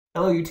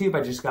Hello YouTube,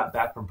 I just got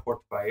back from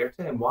Puerto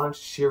Vallarta and wanted to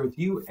share with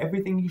you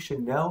everything you should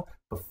know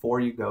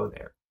before you go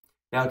there.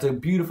 Now it's a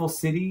beautiful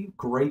city,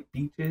 great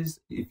beaches.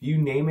 If you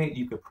name it,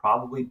 you could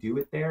probably do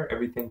it there.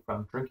 Everything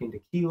from drinking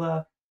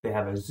tequila, they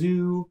have a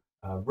zoo,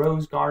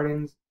 rose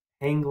gardens,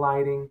 hang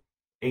gliding,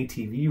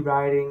 ATV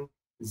riding,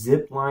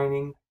 zip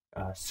lining,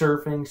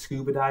 surfing,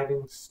 scuba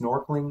diving,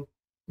 snorkeling.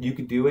 You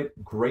could do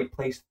it, great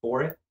place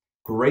for it.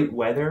 Great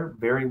weather,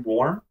 very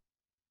warm.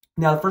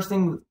 Now, the first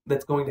thing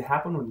that's going to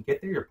happen when you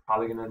get there, you're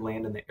probably going to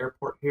land in the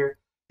airport here.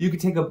 You could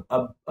take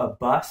a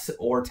bus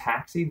or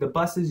taxi. The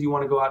buses, you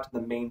want to go out to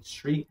the main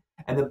street.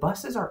 And the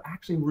buses are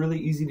actually really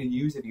easy to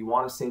use if you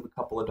want to save a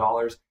couple of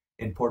dollars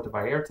in Puerto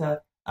Vallarta.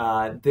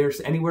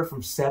 There's anywhere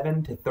from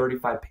 7 to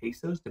 35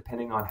 pesos,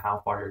 depending on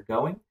how far you're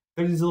going.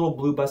 There's these little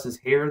blue buses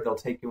here. They'll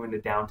take you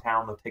into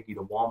downtown. They'll take you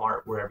to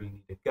Walmart, wherever you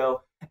need to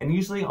go. And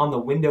usually on the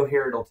window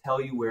here, it'll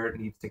tell you where it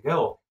needs to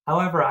go.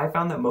 However, I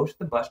found that most of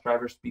the bus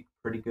drivers speak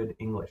pretty good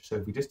English. So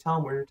if you just tell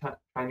them where you're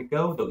trying to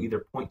go, they'll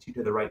either point you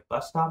to the right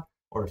bus stop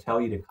or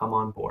tell you to come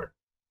on board.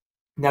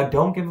 Now,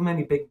 don't give them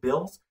any big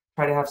bills.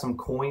 Try to have some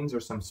coins or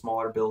some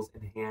smaller bills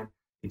in hand.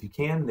 If you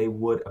can, they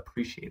would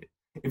appreciate it.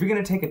 If you're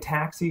going to take a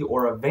taxi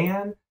or a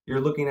van,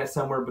 you're looking at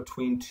somewhere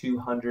between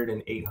 200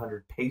 and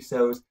 800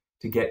 pesos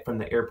to get from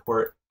the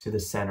airport to the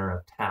center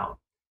of town.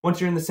 Once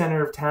you're in the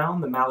center of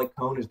town, the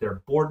Malecón is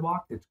their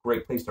boardwalk. It's a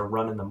great place to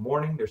run in the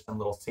morning. There's some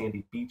little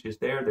sandy beaches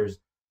there. There's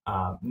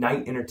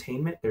night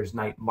entertainment. There's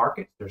night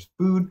markets. There's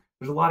food.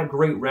 There's a lot of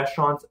great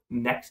restaurants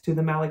next to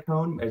the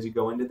Malecón as you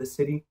go into the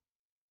city.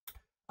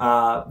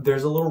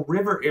 There's a little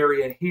river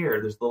area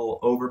here. There's a little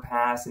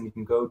overpass, and you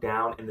can go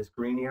down in this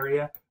green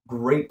area.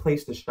 Great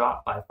place to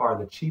shop, by far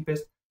the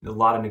cheapest. A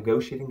lot of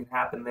negotiating can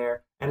happen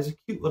there, and it's a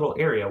cute little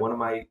area. One of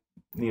my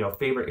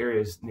favorite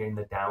areas in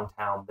the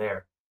downtown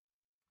there.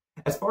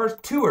 As far as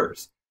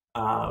tours,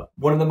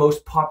 one of the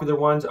most popular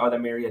ones are the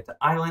Marietta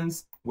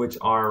Islands, which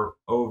are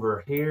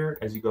over here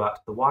as you go out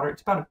to the water.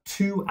 It's about a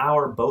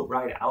 2-hour boat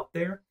ride out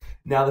there.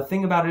 Now, the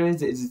thing about it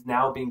is it's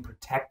now being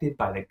protected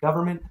by the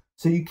government,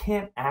 so you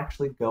can't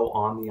actually go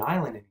on the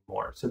island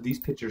anymore. So these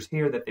pictures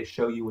here that they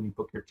show you when you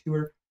book your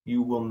tour,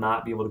 you will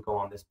not be able to go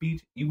on this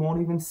beach. You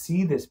won't even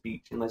see this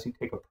beach unless you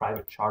take a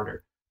private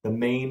charter. The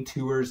main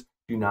tours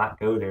do not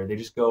go there. They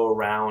just go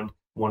around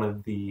one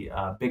of the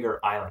bigger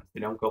islands.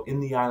 They don't go in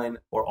the island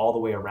or all the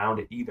way around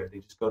it either. They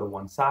just go to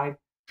one side,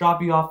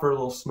 drop you off for a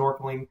little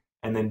snorkeling,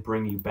 and then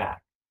bring you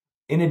back.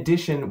 In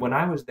addition, when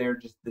I was there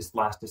just this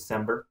last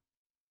December,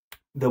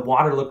 the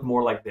water looked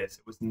more like this.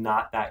 It was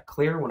not that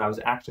clear. When I was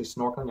actually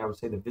snorkeling, I would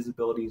say the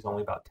visibility is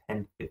only about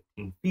 10 to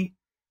 15 feet.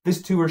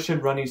 This tour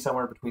should run you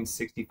somewhere between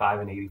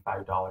 $65 and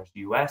 $85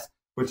 US,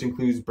 which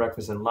includes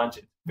breakfast and lunch.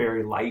 It's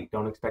very light.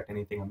 Don't expect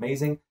anything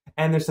amazing.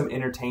 And there's some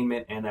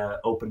entertainment and an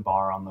open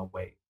bar on the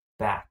way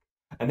back.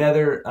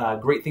 Another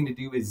great thing to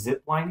do is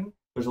zip lining.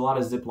 There's a lot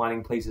of zip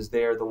lining places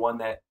there. The one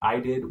that I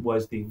did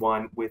was the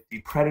one with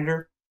the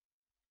Predator.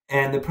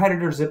 And the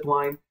Predator zip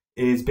line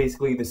is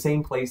basically the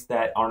same place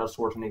that Arnold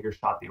Schwarzenegger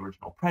shot the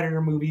original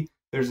Predator movie.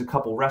 There's a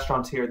couple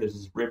restaurants here. There's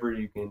this river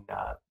you can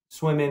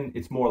swim in.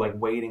 It's more like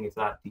wading. It's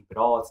not deep at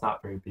all. It's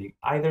not very big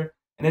either.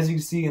 And as you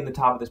can see in the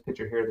top of this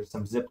picture here, there's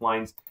some zip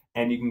lines,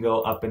 and you can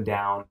go up and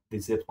down the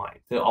zip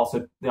lines. They'll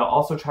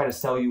also try to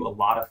sell you a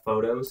lot of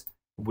photos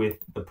with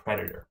the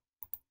Predator.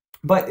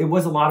 But it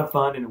was a lot of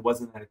fun, and it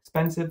wasn't that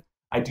expensive.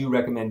 I do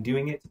recommend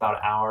doing it. It's about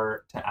an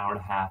hour to hour and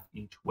a half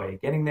each way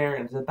getting there,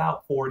 and it's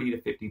about $40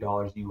 to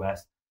 $50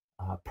 US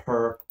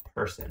per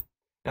person.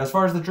 Now, as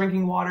far as the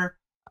drinking water,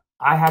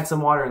 I had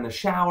some water in the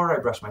shower.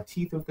 I brushed my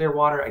teeth with their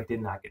water. I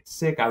did not get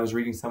sick. I was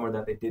reading somewhere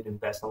that they did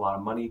invest a lot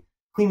of money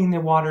cleaning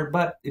their water,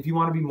 but if you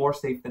want to be more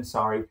safe than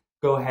sorry,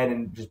 go ahead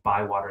and just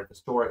buy water at the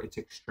store. It's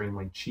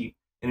extremely cheap.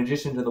 In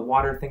addition to the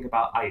water, think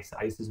about ice.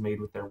 Ice is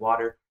made with their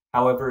water.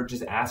 However,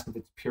 just ask if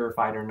it's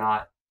purified or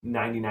not.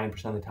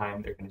 99% of the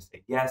time, they're going to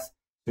say yes.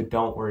 So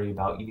don't worry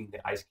about eating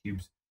the ice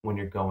cubes when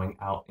you're going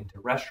out into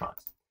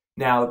restaurants.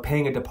 Now,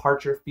 paying a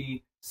departure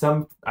fee.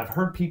 I've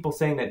heard people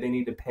saying that they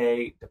need to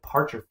pay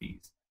departure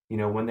fees,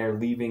 when they're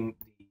leaving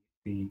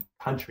the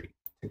country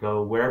to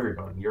go wherever you're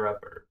going, Europe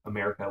or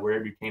America,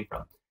 wherever you came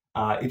from.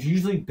 It's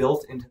usually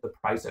built into the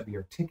price of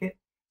your ticket.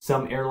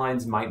 Some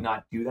airlines might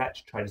not do that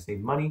to try to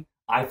save money.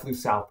 I flew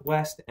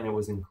Southwest, and it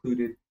was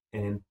included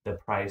in the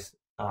price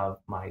of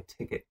my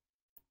ticket.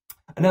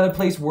 Another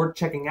place worth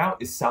checking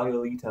out is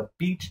Sayulita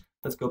Beach.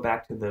 Let's go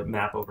back to the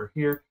map over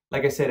here.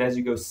 Like I said, as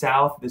you go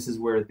south, this is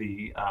where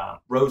the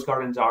rose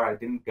gardens are. I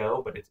didn't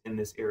go, but it's in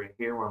this area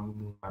here where I'm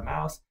moving my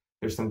mouse.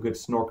 There's some good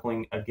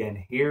snorkeling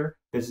again here.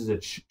 This is a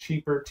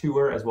cheaper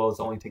tour, as well as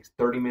it only takes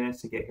 30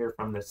 minutes to get here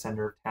from the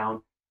center of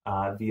town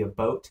via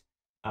boat.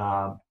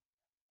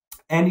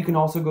 And you can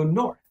also go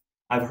north.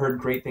 I've heard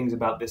great things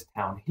about this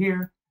town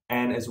here,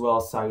 and as well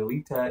as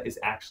Sayulita is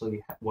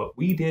actually what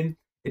we did.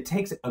 It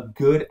takes a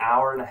good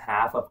hour and a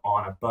half up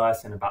on a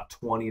bus and about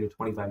 20 to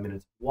 25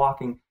 minutes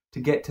walking to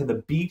get to the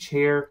beach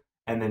here,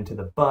 and then to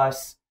the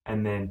bus,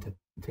 and then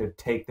to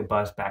take the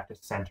bus back to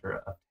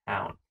center of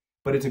town.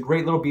 But it's a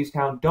great little beach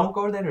town. Don't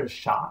go there to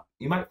shop.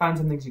 You might find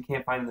some things you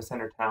can't find in the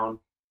center of town,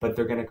 but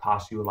they're going to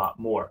cost you a lot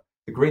more.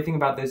 The great thing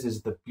about this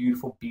is the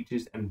beautiful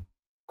beaches and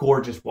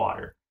gorgeous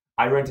water.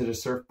 I rented a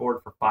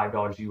surfboard for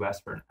 $5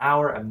 US for an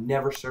hour. I've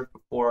never surfed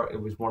before.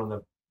 It was one of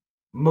the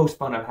most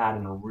fun I've had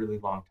in a really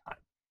long time.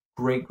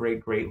 Great, great,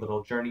 great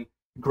little journey.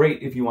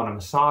 Great if you want a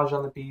massage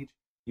on the beach,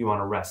 you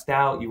want to rest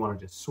out, you want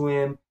to just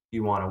swim,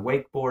 you want to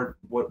wakeboard,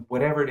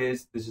 whatever it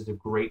is, this is a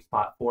great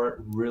spot for it.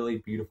 Really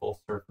beautiful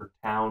surfer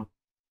town.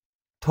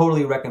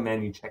 Totally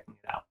recommend you checking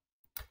it out.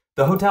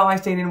 The hotel I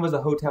stayed in was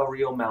a Hotel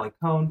Rio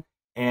Malecon,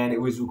 and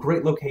it was a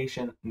great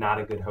location, not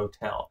a good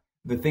hotel.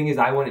 The thing is,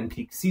 I went in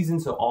peak season,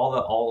 so all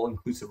the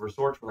all-inclusive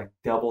resorts were like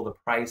double the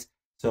price.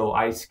 So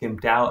I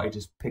skimped out. I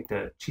just picked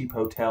a cheap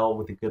hotel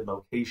with a good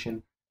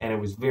location, and it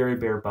was very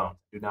bare bones.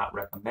 I do not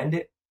recommend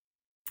it.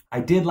 I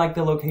did like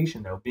the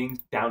location, though. Being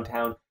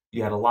downtown,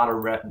 you had a lot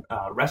of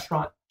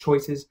restaurant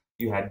choices.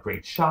 You had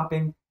great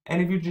shopping.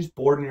 And if you're just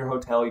bored in your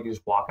hotel, you can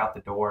just walk out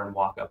the door and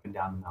walk up and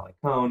down the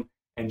Malecon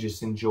and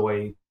just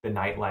enjoy the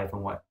nightlife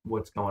and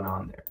what's going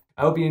on there.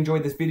 I hope you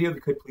enjoyed this video. If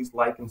you could, please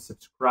like and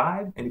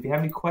subscribe. And if you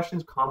have any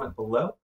questions, comment below.